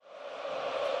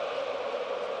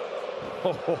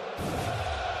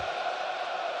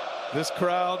This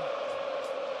crowd,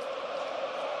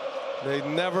 they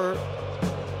never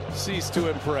cease to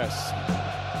impress.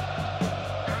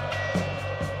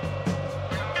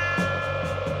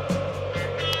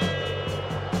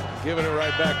 Giving it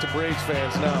right back to Braves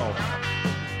fans now.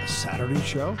 A Saturday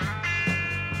show.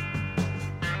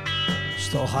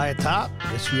 Still high atop.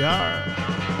 Yes, we are.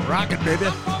 Rock it, baby.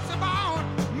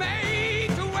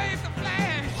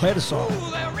 Play the song.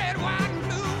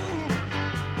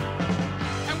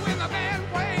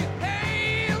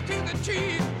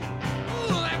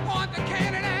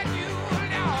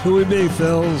 Who we be,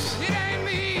 Phils?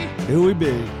 Who we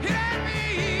be?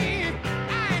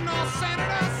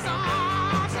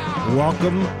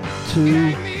 Welcome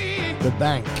to the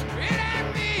bank.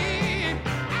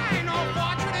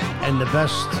 And the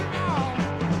best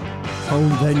home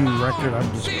venue record,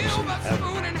 I'm just going to say, ever.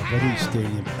 Of any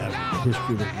stadium ever.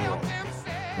 History of the world.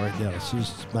 Right now,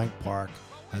 Caesars Bank Park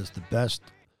has the best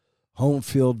home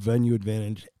field venue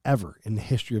advantage ever in the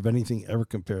history of anything ever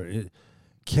compared.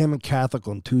 Cam and Catholic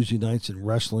on Tuesday nights in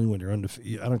wrestling when you're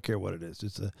undefeated. I don't care what it is.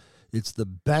 It's the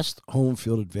best home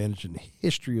field advantage in the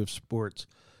history of sports.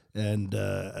 And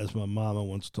as my mama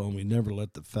once told me, never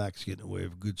let the facts get in the way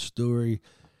of a good story.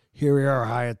 Here we are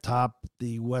high atop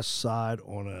the west side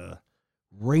on a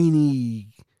rainy,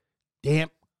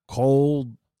 damp,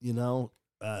 cold,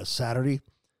 Saturday.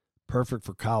 Perfect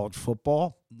for college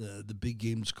football. The big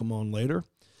games come on later.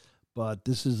 But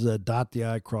this is a dot the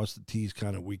I, cross the T's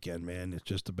kind of weekend, man. It's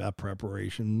just about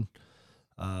preparation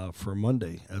for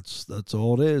Monday. That's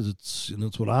all it is.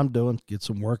 It's what I'm doing. Get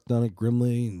some work done at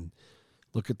Grimley and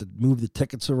move the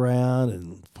tickets around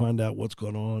and find out what's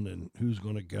going on and who's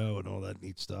going to go and all that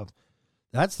neat stuff.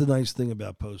 That's the nice thing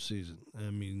about postseason. I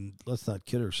mean, let's not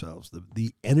kid ourselves.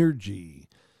 The energy,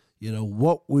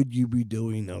 what would you be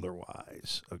doing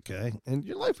otherwise? Okay, and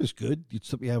your life is good. You'd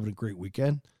still be having a great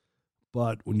weekend.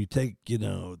 But when you take,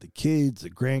 the kids, the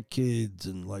grandkids,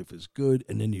 and life is good,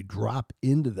 and then you drop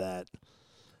into that,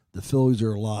 the Phillies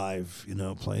are alive,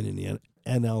 playing in the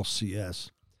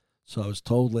NLCS. So I was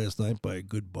told last night by a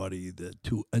good buddy that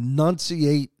to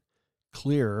enunciate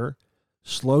clearer,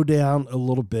 slow down a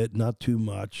little bit, not too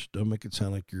much. Don't make it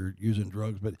sound like you're using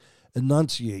drugs, but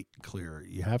enunciate clearer.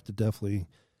 You have to definitely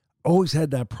always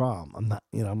had that problem. I'm not,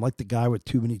 I'm like the guy with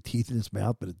too many teeth in his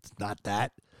mouth, but it's not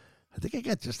that. I think I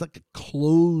got just like a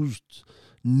closed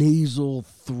nasal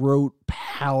throat,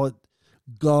 palate,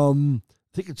 gum.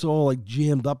 I think it's all like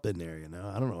jammed up in there,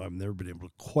 I don't know. I've never been able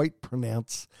to quite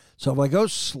pronounce. So if I go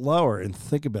slower and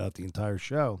think about the entire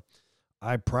show,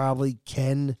 I probably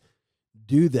can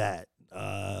do that.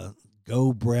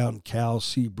 Go brown cow,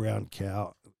 see brown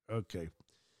cow. Okay.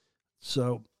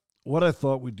 So what I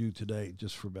thought we'd do today,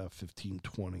 just for about 15,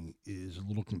 20, is a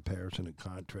little comparison and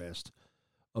contrast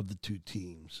of the two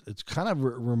teams. It's kind of a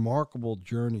remarkable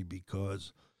journey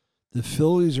because the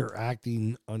Phillies are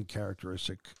acting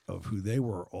uncharacteristic of who they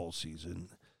were all season,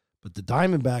 but the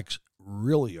Diamondbacks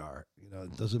really are.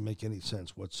 It doesn't make any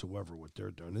sense whatsoever what they're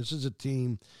doing. This is a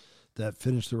team that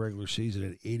finished the regular season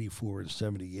at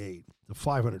 84-78, the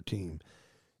 500 team,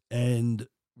 and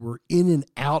we're in and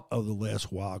out of the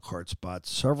last wild card spot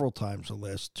several times the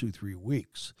last 2-3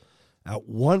 weeks. At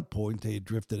one point, they had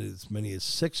drifted as many as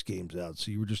 6 games out. So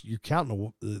you're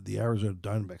counting the Arizona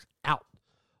Diamondbacks out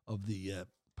of the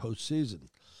postseason.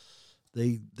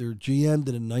 Their GM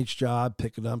did a nice job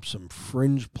picking up some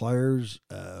fringe players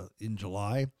in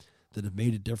July that have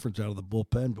made a difference out of the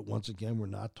bullpen. But once again, we're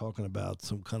not talking about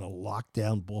some kind of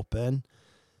lockdown bullpen.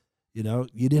 You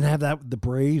didn't have that with the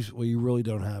Braves. Well, you really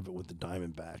don't have it with the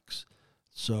Diamondbacks.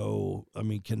 So, I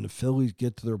mean, can the Phillies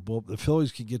get to their bullpen? The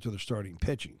Phillies can get to their starting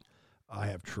pitching. I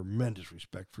have tremendous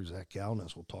respect for Zach Gallen,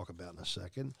 as we'll talk about in a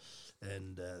second,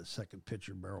 and second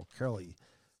pitcher Merrill Kelly.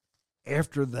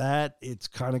 After that, it's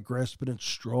kind of grasping at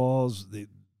straws.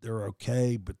 They're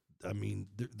okay, but I mean,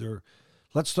 they're.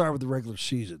 Let's start with the regular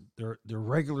season. Their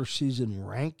regular season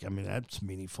rank. I mean, that's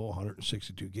meaningful.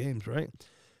 162 games, right?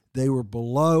 They were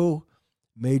below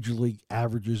major league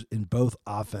averages in both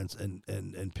offense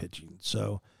and pitching.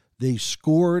 So they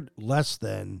scored less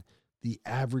than the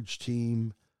average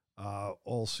team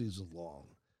all season long.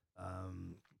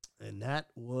 And that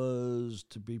was,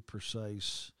 to be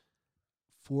precise,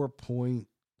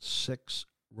 4.6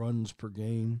 runs per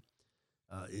game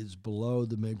is below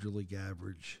the major league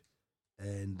average,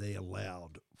 and they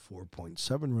allowed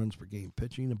 4.7 runs per game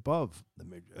pitching above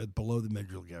below the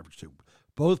major league average too.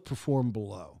 Both performed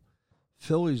below.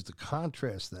 Phillies, to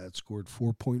contrast that, scored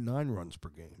 4.9 runs per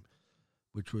game,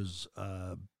 which was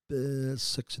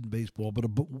 6 in baseball, but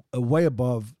way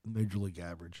above the major league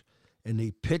average. and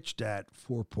they pitched at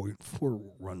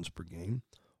 4.4 runs per game,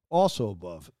 also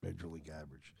above Major League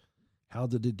average. How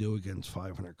did they do against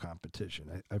 500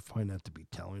 competition? I find that to be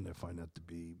telling. I find that to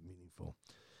be meaningful.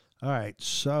 All right,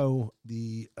 so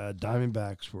the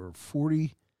Diamondbacks were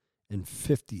 40 and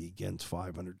 50 against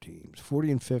 500 teams.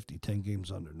 40 and 50, 10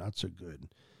 games under, not so good.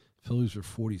 Phillies were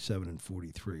 47 and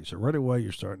 43. So right away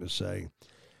you're starting to say,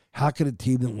 how could a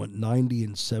team that went 90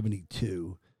 and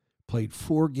 72, played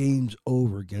 4 games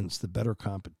over against the better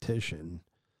competition,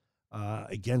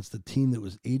 against a team that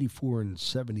was 84 and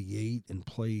 78 and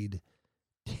played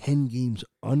 10 games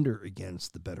under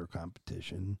against the better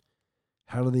competition,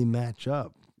 how do they match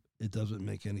up? It doesn't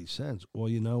make any sense. Well,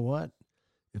 you know what?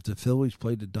 If the Phillies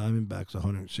played the Diamondbacks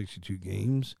 162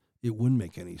 games, it wouldn't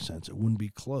make any sense. It wouldn't be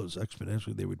close.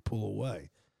 Exponentially, they would pull away.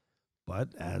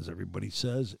 But as everybody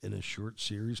says, in a short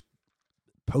series,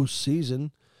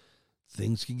 postseason,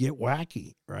 things can get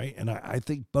wacky, right? And I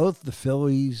think both the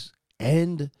Phillies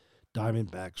and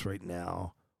Diamondbacks right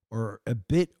now are a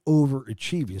bit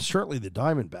overachieving. Certainly the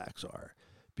Diamondbacks are,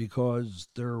 because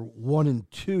they're 1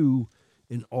 and 2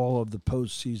 in all of the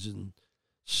postseason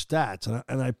stats.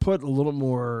 And I put a little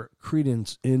more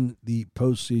credence in the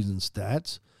postseason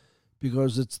stats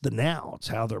because it's the now. It's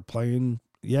how they're playing.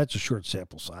 Yeah, it's a short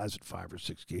sample size at 5 or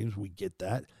 6 games. We get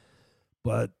that.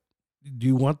 But do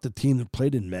you want the team that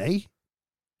played in May,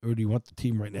 or do you want the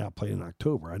team right now playing in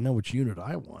October? I know which unit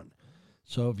I want.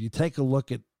 So if you take a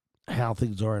look at how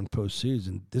things are in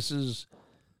postseason, this is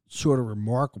sort of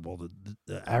remarkable.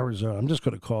 The Arizona, I'm just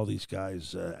going to call these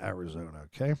guys Arizona,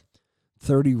 okay?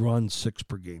 30 runs, 6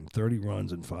 per game. 30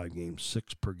 runs in 5 games,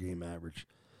 6 per game average.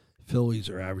 Phillies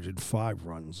are averaging 5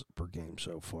 runs per game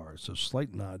so far. So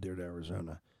slight nod there to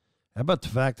Arizona. How about the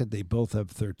fact that they both have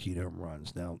 13 home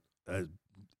runs? Now, as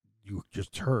you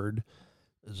just heard,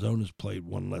 Arizona's played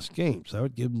 1 less game. So that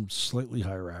would give them slightly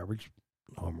higher average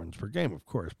home runs per game, of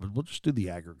course. But we'll just do the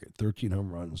aggregate. 13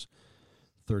 home runs,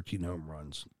 13 home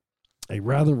runs. A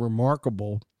rather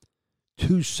remarkable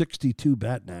 262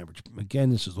 batting average. Again,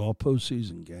 this is all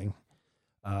postseason, gang.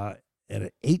 At an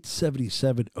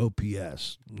 877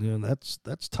 OPS. You know,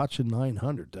 that's touching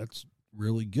 900. That's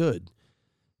really good.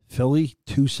 Philly,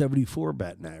 274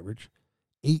 batting average,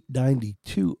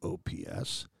 892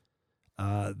 OPS.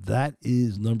 That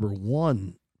is number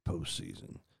 1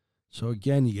 postseason. So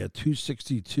again, you got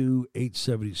 262,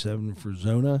 877 for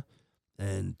Zona,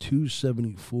 and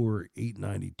 274,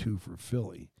 892 for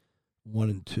Philly, 1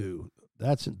 and 2.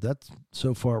 That's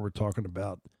so far we're talking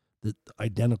about the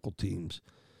identical teams.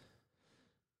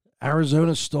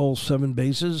 Arizona stole 7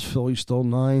 bases. Philly stole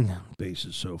 9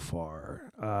 bases so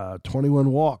far.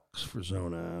 21 walks for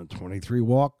Zona, 23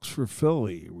 walks for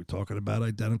Philly. We're talking about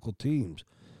identical teams.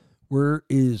 Where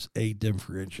is a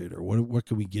differentiator? What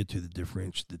can we get to that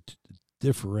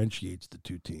differentiates the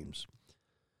two teams?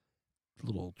 A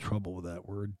little trouble with that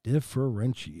word.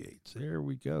 Differentiates. There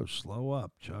we go. Slow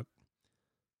up, Chuck.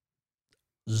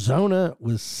 Zona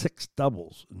was 6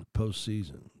 doubles in the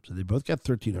postseason. So they both got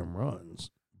 13 home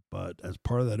runs. But as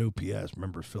part of that OPS,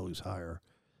 remember Philly's higher.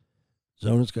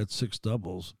 Zona's got 6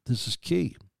 doubles. This is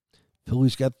key.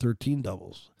 Philly's got 13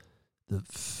 doubles. The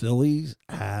Phillies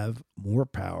have more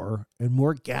power and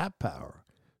more gap power.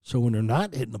 So when they're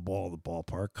not hitting the ball at the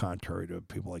ballpark, contrary to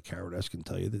people like Howard S. can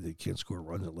tell you that they can't score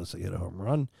runs unless they hit a home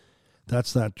run,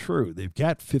 that's not true. They've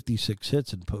got 56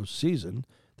 hits in postseason.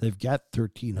 They've got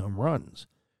 13 home runs.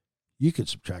 You could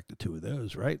subtract the 2 of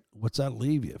those, right? What's that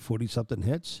leave you? 40-something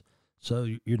hits? So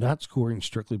you're not scoring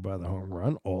strictly by the home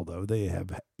run, although they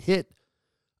have hit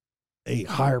a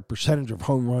higher percentage of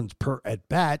home runs per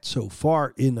at-bat so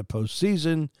far in the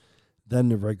postseason than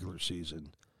the regular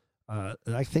season.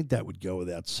 And I think that would go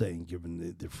without saying,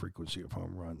 given the frequency of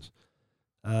home runs.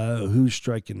 Who's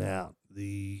striking out?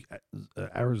 The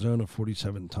Arizona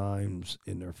 47 times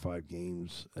in their 5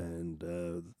 games,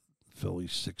 and Philly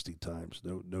 60 times.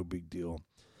 No big deal.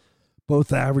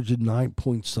 Both averaging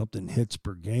 9-point-something hits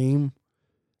per game.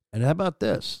 And how about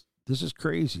this? This is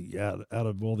crazy. Out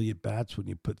of all the at-bats, when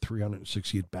you put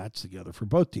 360 at-bats together for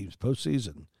both teams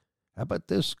postseason. How about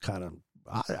this kind of,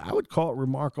 I would call it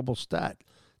remarkable stat.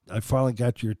 I finally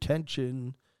got your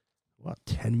attention,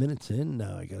 10 minutes in?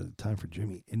 No, I got time for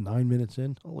Jimmy. In 9 minutes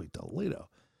in? Holy Toledo.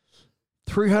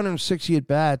 360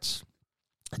 at-bats,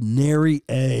 nary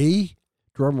a,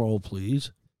 drum roll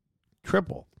please,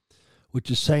 triple. Which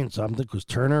is saying something, because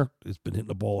Turner has been hitting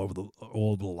the ball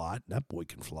all over the lot. That boy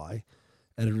can fly.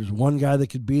 And if there's one guy that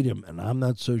could beat him, and I'm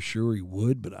not so sure he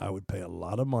would, but I would pay a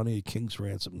lot of money at King's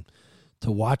ransom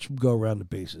to watch him go around the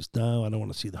bases. No, I don't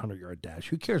want to see the 100-yard dash.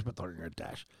 Who cares about the 100-yard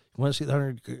dash? You want to see the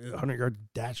 100-yard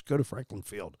dash? Go to Franklin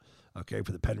Field. okay,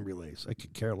 for the pen relays. I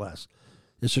could care less.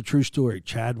 It's a true story.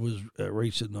 Chad was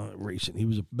racing. He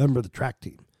was a member of the track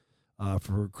team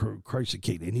for Christ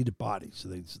King. They needed bodies, so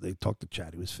they talked to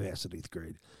Chad. He was fast in 8th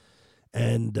grade.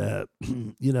 And,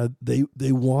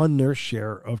 they won their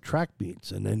share of track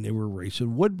meets, and then they were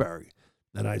racing Woodbury.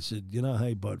 And I said,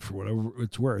 hey, bud, for whatever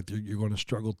it's worth, you're going to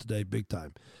struggle today big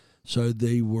time. So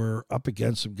they were up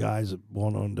against some guys that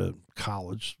went on to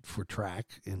college for track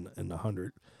in the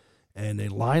 100, and they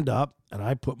lined up, and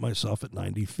I put myself at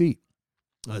 90 feet.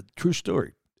 True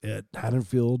story, at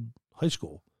Haddonfield High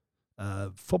School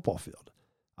football field.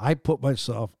 I put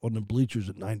myself on the bleachers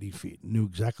at 90 feet, knew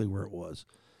exactly where it was.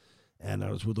 And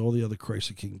I was with all the other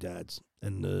Christ King dads.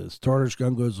 And the starter's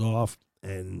gun goes off,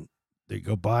 and they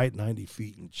go by at 90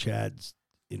 feet, and Chad's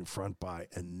in front by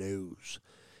a nose.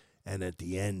 And at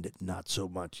the end, not so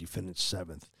much. He finished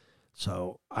 7th.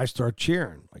 So I start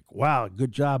cheering, like, wow,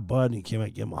 good job, bud. And he came out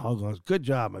and gave him a hug. I was, good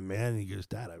job, my man. And he goes,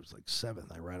 Dad, I was like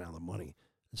 7th. I ran out of the money.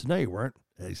 I said, no, you weren't.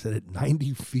 And he said, at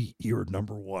 90 feet, you were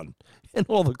number 1. And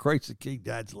all the Christ King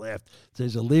dads laughed. He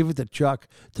says, leave it to Chuck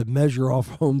to measure off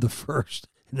home to first.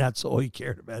 And that's all he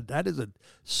cared about. That is a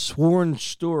sworn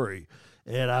story.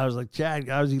 And I was like, Chad,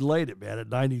 I was elated, man. At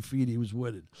 90 feet, he was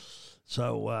winning.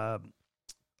 So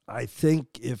I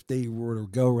think if they were to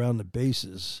go around the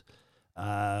bases,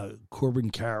 Corbin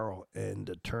Carroll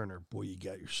and Turner, boy, you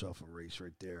got yourself a race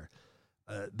right there.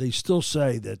 They still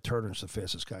say that Turner's the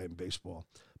fastest guy in baseball.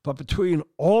 But between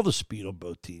all the speed on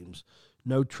both teams,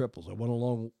 no triples. I went a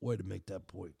long way to make that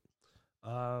point.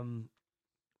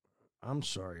 I'm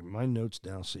sorry. My notes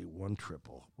now say 1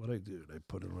 triple. What'd I do? Did I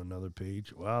put it on another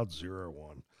page? Well, it's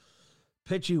 0-1.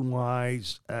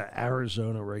 Pitching-wise,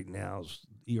 Arizona right now's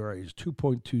ERA is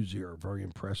 2.20. Very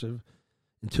impressive.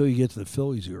 Until you get to the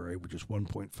Phillies ERA, which is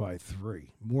 1.53.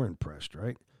 More impressed,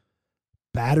 right?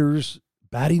 Batters,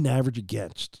 batting average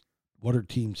against. What are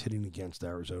teams hitting against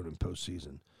Arizona in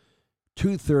postseason?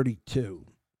 232.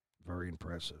 Very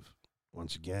impressive.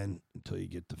 Once again, until you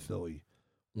get to Philly,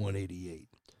 188.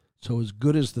 So as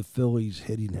good as the Phillies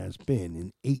hitting has been,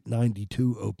 in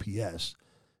 892 OPS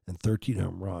and 13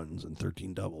 home runs and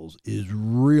 13 doubles is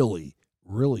really,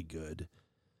 really good.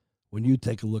 When you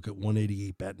take a look at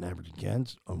 188 batting average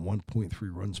against on 1.3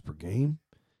 runs per game,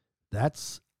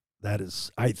 that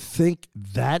is, I think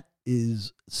that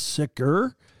is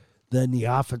sicker than the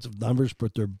offensive numbers,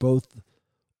 but they're both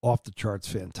off the charts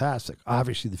fantastic.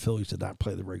 Obviously, the Phillies did not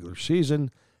play the regular season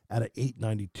at an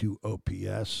 892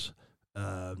 OPS.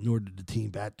 Nor did the team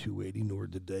bat 280, nor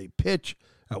did they pitch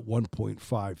at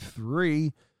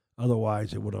 1.53.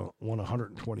 Otherwise, they would have won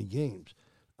 120 games.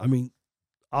 I mean,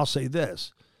 I'll say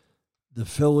this. The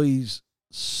Phillies,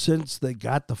 since they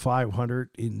got the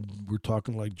 500 we're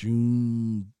talking like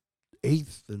June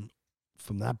 8th, and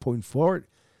from that point forward,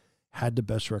 had the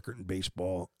best record in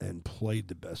baseball and played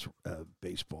the best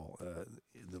baseball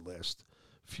in the last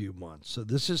few months. So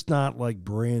this is not like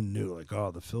brand new, like,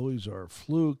 oh, the Phillies are a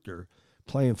fluke, they're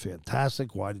playing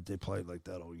fantastic. Why did they play like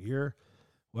that all year?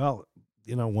 Well,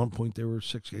 at one point they were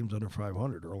 6 games under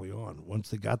 500 early on. Once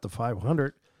they got the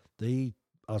 500, they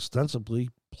ostensibly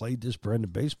played this brand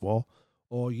of baseball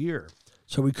all year.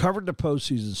 So we covered the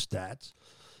postseason stats.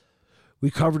 We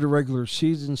covered the regular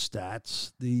season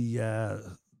stats.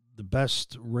 The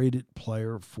best rated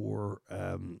player for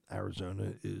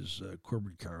Arizona is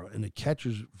Corbin Carroll, and the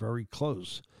catcher's very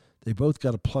close. They both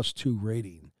got a +2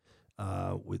 rating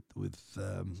with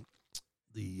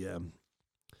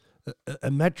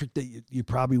a metric that you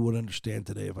probably would understand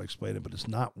today if I explain it, but it's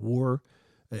not WAR.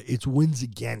 It's wins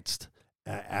against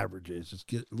averages. It's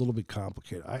get a little bit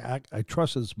complicated. I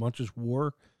trust it as much as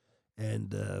WAR.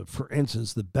 And, for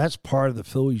instance, the best part of the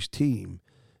Phillies team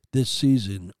this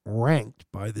season, ranked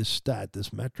by this stat,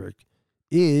 this metric,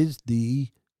 is the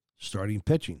starting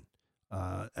pitching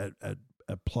at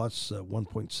plus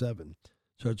 1.7.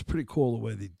 So it's pretty cool the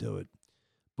way they do it.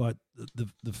 But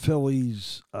the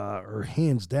Phillies are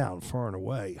hands down, far and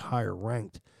away, higher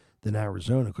ranked than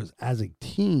Arizona, because as a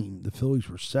team, the Phillies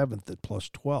were 7th at plus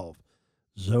 12.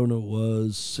 Zona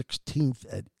was 16th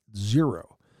at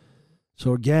 0.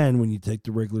 So, again, when you take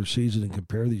the regular season and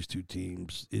compare these two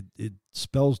teams, it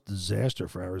spells disaster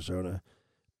for Arizona,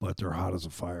 but they're hot as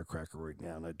a firecracker right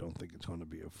now, and I don't think it's going to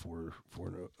be a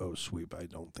 4-0 sweep. I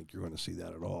don't think you're going to see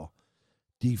that at all.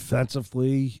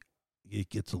 Defensively, it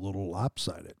gets a little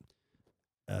lopsided.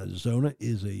 Zona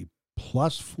is a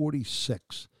plus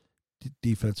 46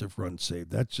 defensive run save.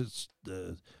 That's just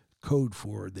the code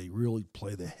for they really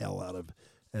play the hell out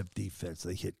of defense.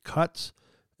 They hit cuts.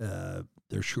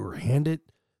 They're sure-handed.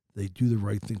 They do the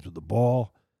right things with the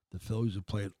ball. The Phillies have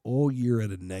played all year at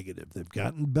a negative. They've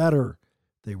gotten better,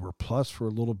 They were plus for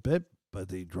a little bit, but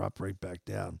they dropped right back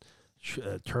down.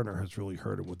 Turner has really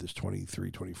hurt him with his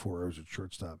 23, 24 errors at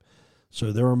shortstop.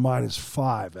 So they're a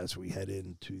 -5 as we head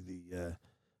into the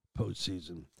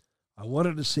postseason. I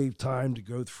wanted to save time to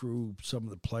go through some of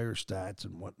the player stats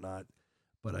and whatnot,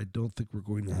 but I don't think we're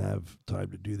going to have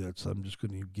time to do that, so I'm just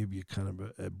going to give you kind of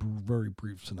a very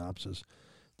brief synopsis.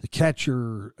 The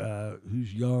catcher,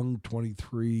 who's young,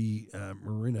 23,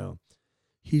 Marino,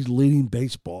 he's leading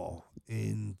baseball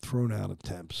in thrown-out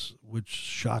attempts, which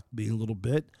shocked me a little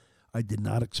bit. I did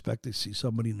not expect to see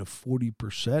somebody in the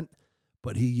 40%,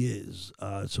 but he is.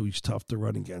 So he's tough to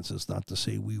run against. It's not to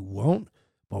say we won't,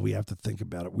 but we have to think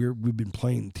about it. We've been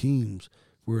playing teams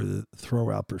where the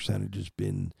throw-out percentage has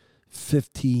been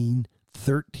 15,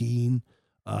 13,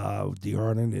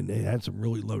 Dearden, and they had some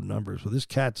really low numbers. Well, this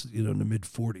cat's in the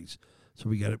mid-40s, so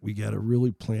we got to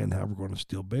really plan how we're going to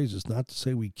steal bases. Not to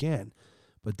say we can,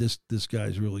 but this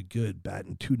guy's really good,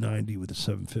 batting .290 with a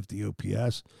 .750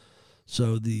 OPS.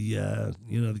 So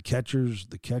the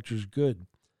catcher's good.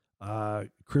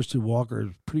 Christian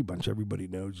Walker, pretty much everybody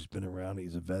knows. He's been around.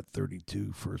 He's a vet,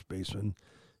 32, first baseman.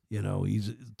 He's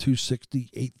a 260,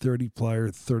 830 player,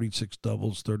 36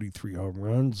 doubles, 33 home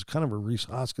runs. Kind of a Rhys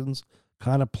Hoskins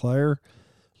kind of player.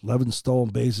 11 stolen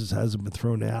bases, hasn't been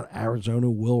thrown out. Arizona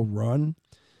will run.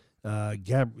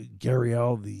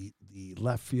 Gurriel, the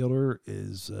left fielder,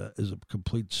 is a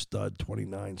complete stud,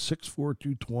 29, 6'4",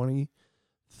 220,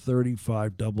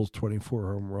 35 doubles,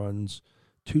 24 home runs,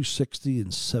 260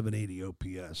 and 780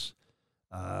 OPS.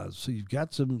 So you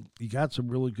got some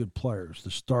really good players.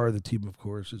 The star of the team, of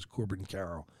course, is Corbin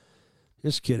Carroll.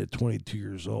 This kid at 22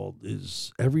 years old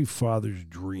is every father's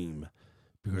dream,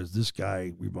 because this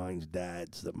guy reminds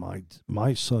dads that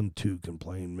my son too can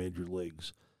play in major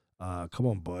leagues. Come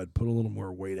on, bud, put a little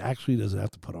more weight. Actually, he doesn't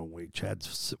have to put on weight.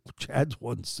 Chad's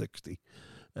 160.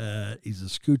 He's a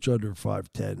scooch under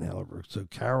 5'10", however. So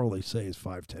Carroll, they say, is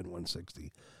 5'10",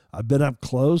 160. I've been up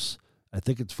close. I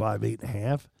think it's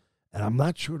 5'8.5", and I'm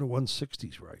not sure the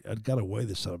 160's right. I've got to weigh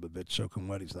this son of a bitch, soaking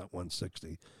wet. He's not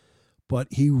 160, but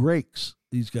he rakes.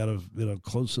 He's got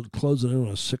closing in on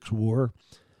a 6 WAR.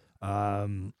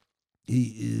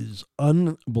 He is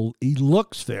unbelievable. He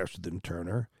looks faster than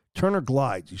Turner. Turner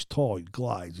glides. He's tall. He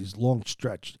glides. He's long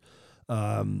stretched.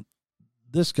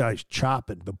 This guy's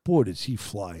chopping, but boy, does he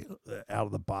fly out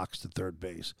of the box to third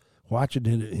base. Watching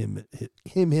him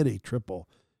hit a triple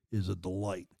is a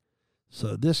delight.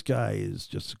 So this guy is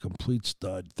just a complete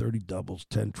stud. 30 doubles,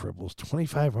 10 triples,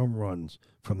 25 home runs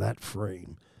from that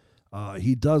frame.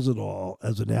 He does it all.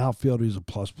 As an outfielder, he's a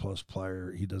plus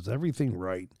player. He does everything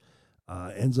right.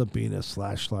 Ends up being a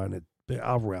slash line.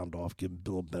 I'll round off, give him a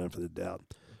little benefit of the doubt.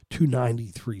 290,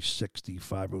 360,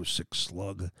 506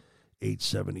 slug,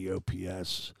 870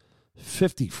 OPS,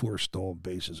 54 stolen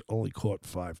bases, only caught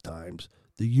 5 times.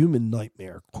 The human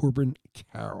nightmare, Corbin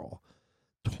Carroll,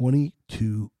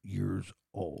 22 years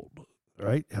old,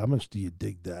 right? How much do you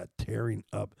dig that? Tearing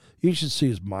up. You should see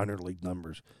his minor league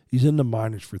numbers. He's in the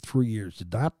minors for 3 years.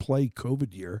 Did not play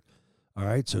COVID year, all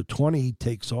right? So 20, he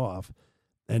takes off.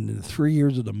 And in the 3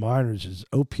 years of the minors, his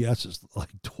OPS is like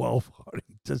 1,200.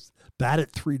 He just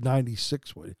batted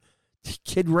 396 with it. The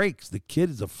kid rakes. The kid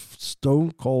is a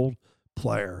stone-cold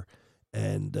player.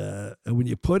 And when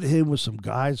you put him with some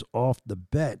guys off the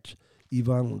bench,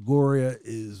 Ivan Longoria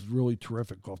is really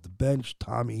terrific off the bench.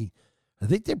 Tommy, I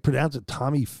think they pronounce it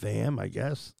Tommy Pham, I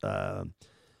guess.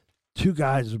 2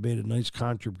 guys have made a nice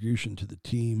contribution to the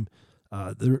team.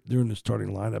 They're in the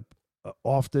starting lineup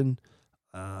often.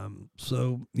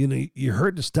 So, you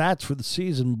heard the stats for the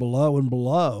season below and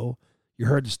below. You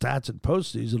heard the stats in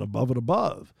postseason above and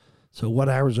above. So what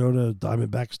Arizona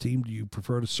Diamondbacks team do you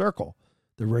prefer to circle?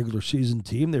 The regular season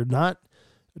team. They're not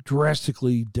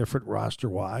drastically different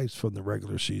roster-wise from the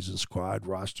regular season squad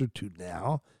roster to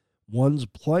now. One's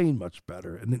playing much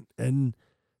better. And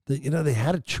they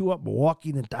had to chew up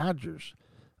Milwaukee and the Dodgers.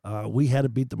 We had to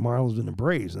beat the Marlins and the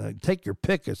Braves. And take your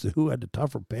pick as to who had the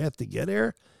tougher path to get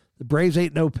there. The Braves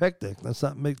ain't no picnic. Let's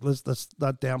not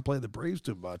downplay the Braves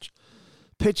too much.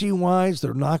 Pitching wise,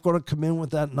 they're not going to come in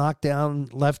with that knockdown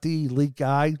lefty elite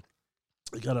guy.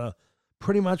 They got a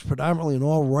pretty much predominantly an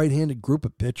all right-handed group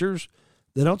of pitchers.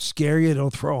 They don't scare you. They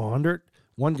don't throw 100.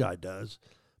 One guy does,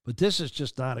 but this is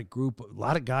just not a group. A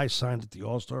lot of guys signed at the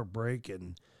All-Star break,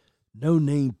 and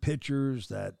no-name pitchers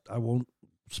that I won't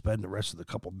spend the rest of the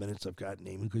couple minutes I've got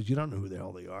naming because you don't know who the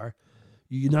hell they are.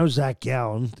 You know Zach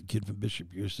Gallen, the kid from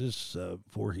Bishop Eustace,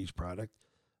 Voorhees product.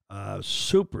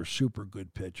 Super, super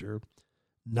good pitcher.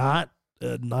 Not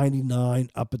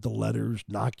 99, up at the letters,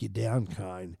 knock you down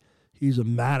kind. He's a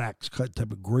Maddox cut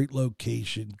type of great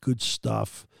location, good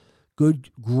stuff,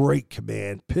 great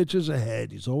command, pitches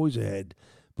ahead. He's always ahead.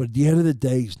 But at the end of the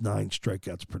day, he's 9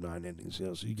 strikeouts per 9 innings.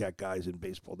 So you got guys in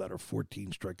baseball that are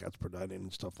 14 strikeouts per 9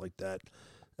 innings, stuff like that.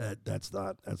 That's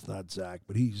not Zach.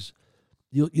 But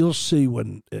you'll see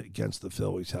when against the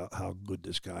Phillies how good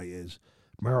this guy is.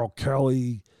 Merrill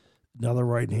Kelly, another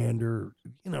right-hander,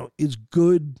 is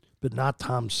good, but not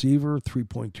Tom Seaver.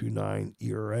 3.29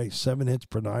 ERA, 7 hits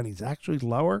per 9. He's actually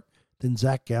lower than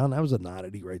Zach Gallen. That was an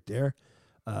oddity right there.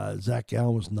 Zach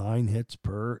Gallen was 9 hits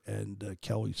per, and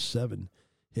Kelly 7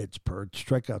 hits per.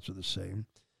 Strikeouts are the same.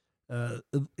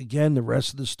 Again, the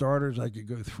rest of the starters I could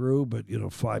go through, but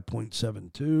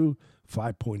 5.72,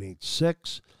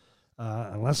 5.86.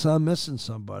 Unless I'm missing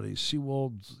somebody,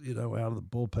 Seawold's out of the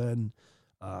bullpen.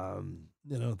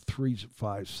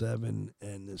 3.57,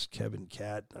 and this Kevin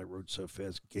Catt, I wrote so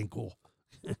fast, Ginkle,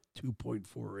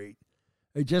 2.48.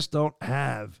 They just don't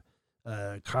have.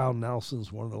 Kyle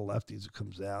Nelson's one of the lefties that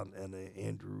comes out, and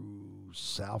Andrew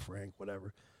Southrank,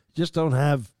 whatever. Just don't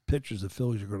have pitchers the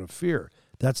Phillies are going to fear.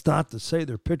 That's not to say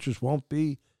their pitchers won't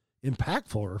be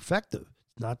impactful or effective.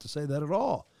 It's not to say that at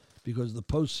all, because the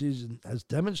postseason has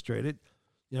demonstrated,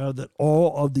 that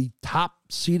all of the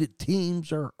top-seeded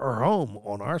teams are home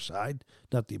on our side,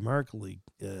 not the American League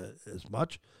as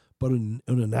much, but in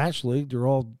the National League, they're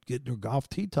all getting their golf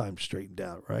tee time straightened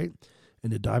out, right?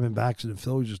 And the Diamondbacks and the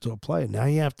Phillies are still playing. Now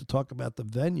you have to talk about the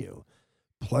venue.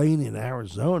 Playing in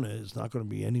Arizona is not going to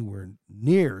be anywhere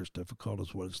near as difficult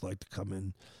as what it's like to come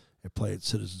in and play at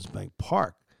Citizens Bank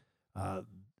Park.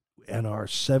 And our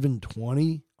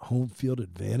 720 home field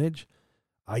advantage,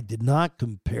 I did not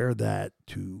compare that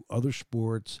to other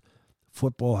sports.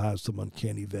 Football has some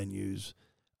uncanny venues.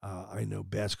 I know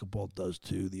basketball does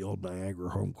too, the old Niagara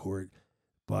home court.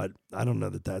 But I don't know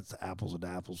that that's apples and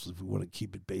apples. If we want to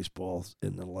keep it baseball,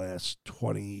 in the last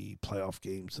 20 playoff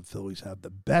games, the Phillies have the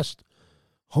best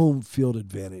home field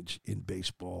advantage in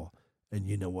baseball. And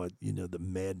you know what? The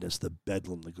madness, the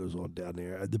bedlam that goes on down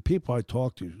there. The people I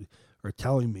talk to are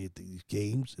telling me at these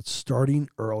games, it's starting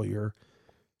earlier.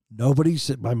 Nobody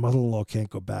said, my mother-in-law can't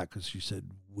go back because she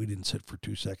said we didn't sit for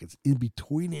 2 seconds. In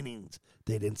between innings,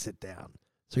 they didn't sit down.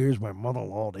 So here's my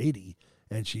mother-in-law at 80,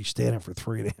 and she's standing for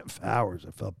 3.5 hours.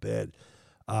 I felt bad.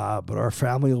 But our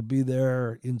family will be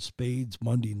there in spades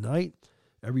Monday night.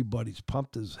 Everybody's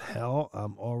pumped as hell.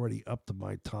 I'm already up to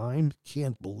my time.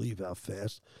 Can't believe how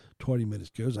fast 20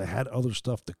 minutes goes. I had other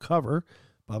stuff to cover,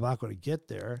 but I'm not going to get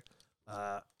there.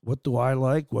 What do I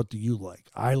like? What do you like?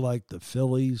 I like the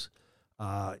Phillies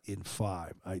in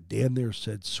 5. I damn near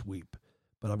said sweep,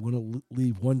 but I'm going to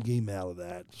leave one game out of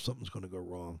that. Something's going to go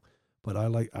wrong. But I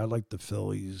like the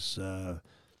Phillies.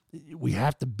 We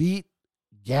have to beat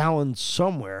Gallen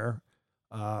somewhere.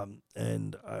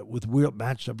 And with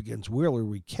matched up against Wheeler,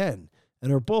 we can.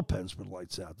 And our bullpen's been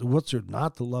lights out. What's there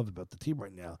not to love about the team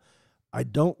right now? I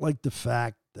don't like the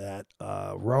fact that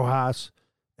Rojas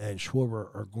and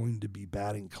Schwarber are going to be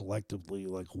batting collectively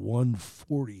like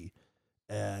 140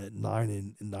 at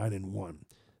 9-1.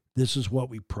 This is what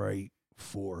we pray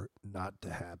for not to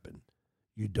happen.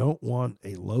 You don't want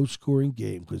a low-scoring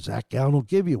game, because Zach Gallen will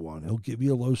give you one. He'll give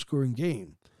you a low-scoring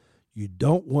game. You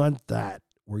don't want that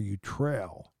where you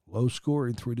trail,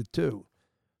 low-scoring 3-2.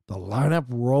 The lineup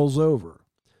rolls over.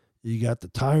 You got the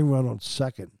tying run on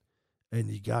second, and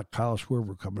you got Kyle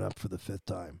Schwarber coming up for the 5th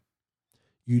time.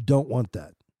 You don't want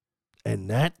that. And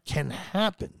that can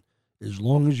happen as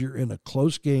long as you're in a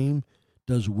close game.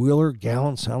 Does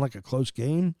Wheeler-Gallen sound like a close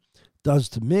game? Does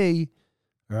to me,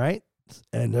 all right?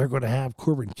 And they're going to have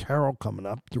Corbin Carroll coming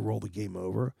up to roll the game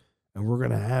over, and we're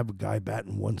going to have a guy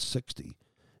batting 160.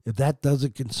 If that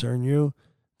doesn't concern you,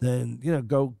 then,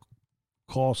 go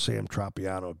call Sam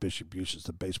Tropiano at Bishop Eustace,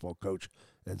 the baseball coach,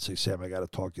 and say, Sam, I got to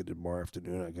talk to you tomorrow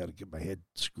afternoon. I got to get my head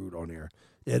screwed on here.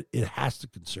 It has to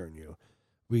concern you.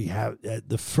 We have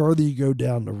the further you go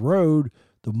down the road,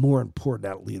 the more important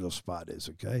that leadoff spot is,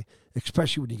 okay?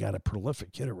 Especially when you got a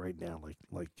prolific hitter right now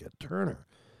like Turner.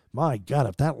 My God,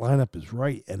 if that lineup is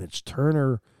right and it's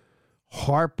Turner,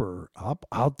 Harper,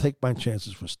 I'll take my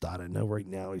chances with Stott. I know right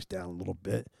now he's down a little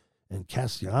bit. And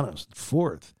Castellanos,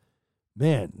 4th.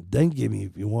 Man, then give me,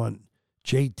 if you want,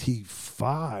 JT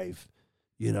 5,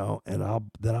 and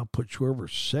I'll put Schwarber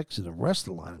 6, and the rest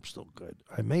of the lineup's still good.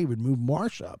 I may even move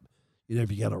Marsh up,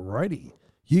 if you got a righty.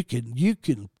 You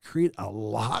can create a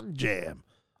logjam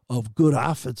of good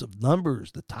offensive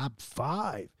numbers, the top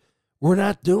 5. We're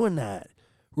not doing that.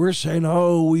 We're saying,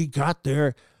 we got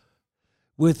there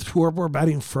with Schwarber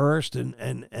batting first and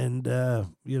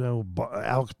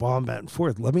Alex Baum batting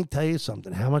 4th. Let me tell you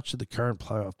something. How much of the current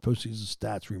playoff postseason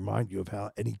stats remind you of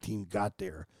how any team got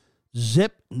there?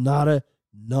 Zip, nada,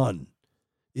 none.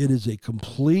 It is a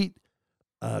complete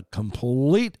a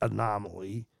complete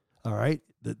anomaly. All right,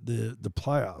 the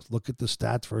playoffs. Look at the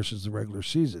stats versus the regular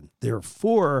season.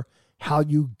 Therefore, how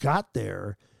you got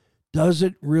there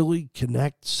doesn't really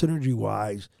connect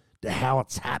synergy-wise to how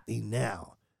it's happening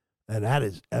now. And that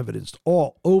is evidenced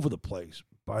all over the place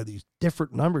by these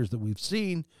different numbers that we've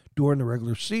seen during the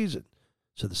regular season.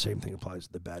 So the same thing applies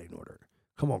to the batting order.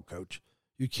 Come on, Coach.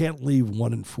 You can't leave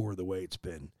 1-4 the way it's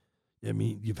been. I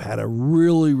mean, you've had a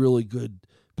really, really good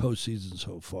postseason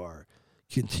so far.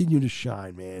 Continue to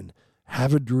shine, man.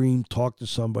 Have a dream, talk to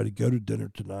somebody, go to dinner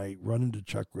tonight, run into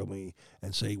Chuck Rimley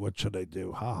and say, what should I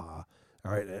do? Ha-ha.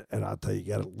 All right, and I'll tell you, you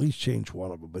got to at least change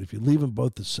one of them. But if you leave them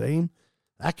both the same,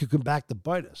 that could come back to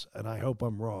bite us, and I hope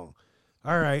I'm wrong.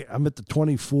 All right, I'm at the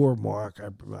 24 mark.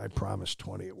 I promised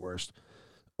 20 at worst.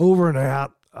 Over and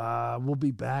out. We'll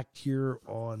be back here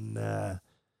on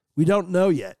we don't know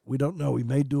yet. We don't know. We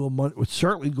may do a Monday. We're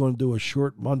certainly going to do a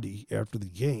short Monday after the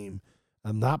game.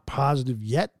 I'm not positive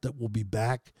yet that we'll be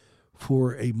back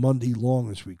for a Monday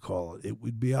long, as we call it. It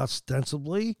would be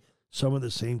ostensibly some of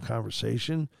the same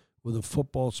conversation with a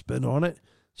football spin on it.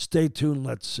 Stay tuned.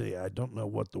 Let's see. I don't know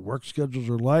what the work schedules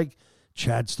are like.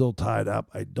 Chad's still tied up.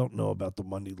 I don't know about the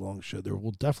Monday long show. There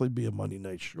will definitely be a Monday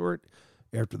night short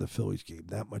after the Phillies game.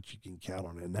 That much you can count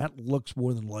on. And that looks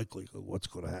more than likely what's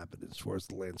going to happen as far as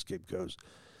the landscape goes.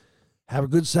 Have a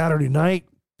good Saturday night.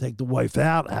 Take the wife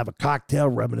out. Have a cocktail.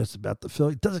 Reminisce about the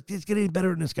Phillies. Does it get any better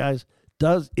than this, guys?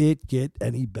 Does it get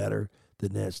any better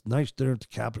than this? Nice dinner at the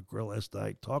Capitol Grill last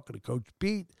night. Talking to Coach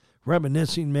Pete.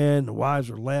 Reminiscing, man. The wives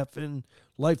are laughing.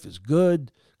 Life is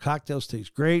good. Cocktails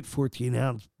taste great.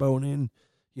 14-ounce bone-in,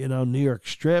 New York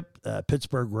strip,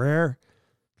 Pittsburgh rare.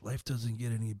 Life doesn't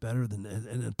get any better than that,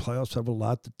 and the playoffs have a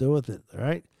lot to do with it, all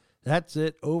right? That's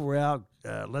it. Over, out.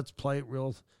 Let's play it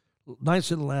real nice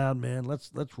and loud, man.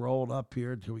 Let's roll it up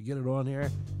here until we get it on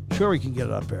here. Sure, we can get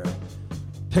it up here.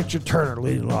 Picture Turner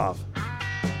leading off.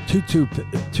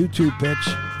 2-2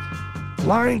 pitch.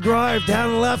 Line drive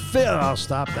down the left field. I'll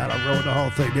stop that. I'll ruin the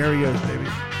whole thing. There he goes, baby.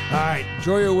 All right,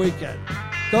 enjoy your weekend.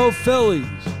 Go Phillies.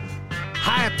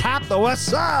 High atop the west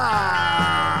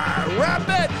side. Rap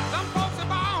it.